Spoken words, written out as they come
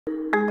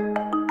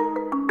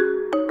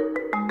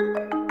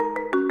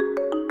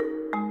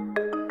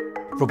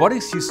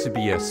Robotics used to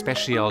be a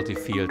specialty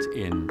field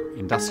in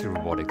industrial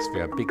robotics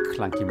where big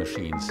clunky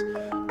machines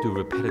do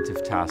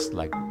repetitive tasks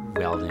like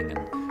welding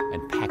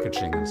and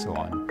packaging and so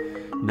on.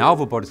 Now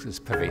robotics is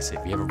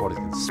pervasive. We have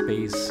robotics in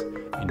space,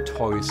 in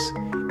toys,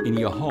 in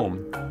your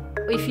home.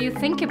 If you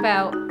think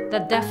about the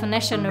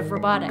definition of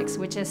robotics,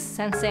 which is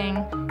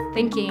sensing,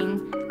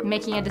 thinking,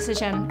 making a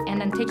decision, and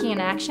then taking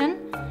an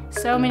action,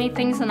 so many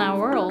things in our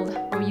world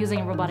are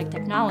using robotic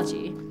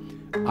technology.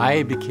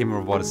 I became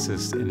a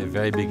roboticist in the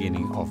very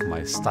beginning of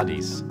my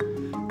studies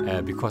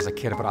because I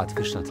cared about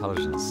artificial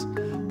intelligence.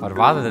 But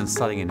rather than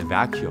studying in a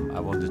vacuum, I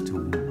wanted to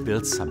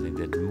build something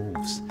that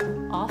moves.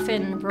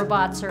 Often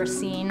robots are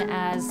seen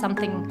as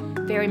something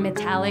very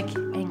metallic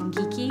and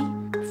geeky.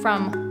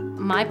 From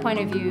my point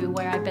of view,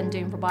 where I've been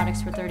doing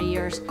robotics for 30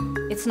 years,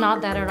 it's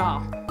not that at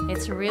all.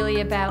 It's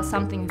really about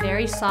something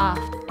very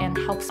soft and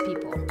helps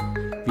people.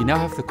 We now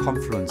have the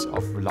confluence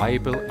of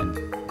reliable and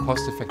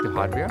cost-effective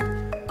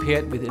hardware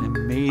paired with an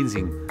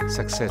amazing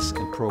success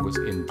and progress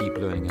in deep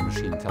learning and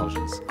machine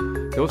intelligence.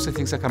 Those two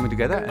things are coming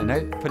together, and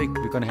I predict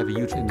we're going to have a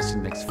huge industry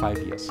in the next 5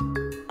 years.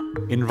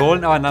 Enroll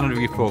in our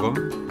Nanodegree program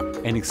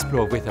and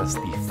explore with us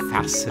the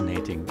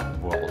fascinating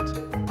world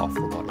of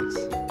robotics.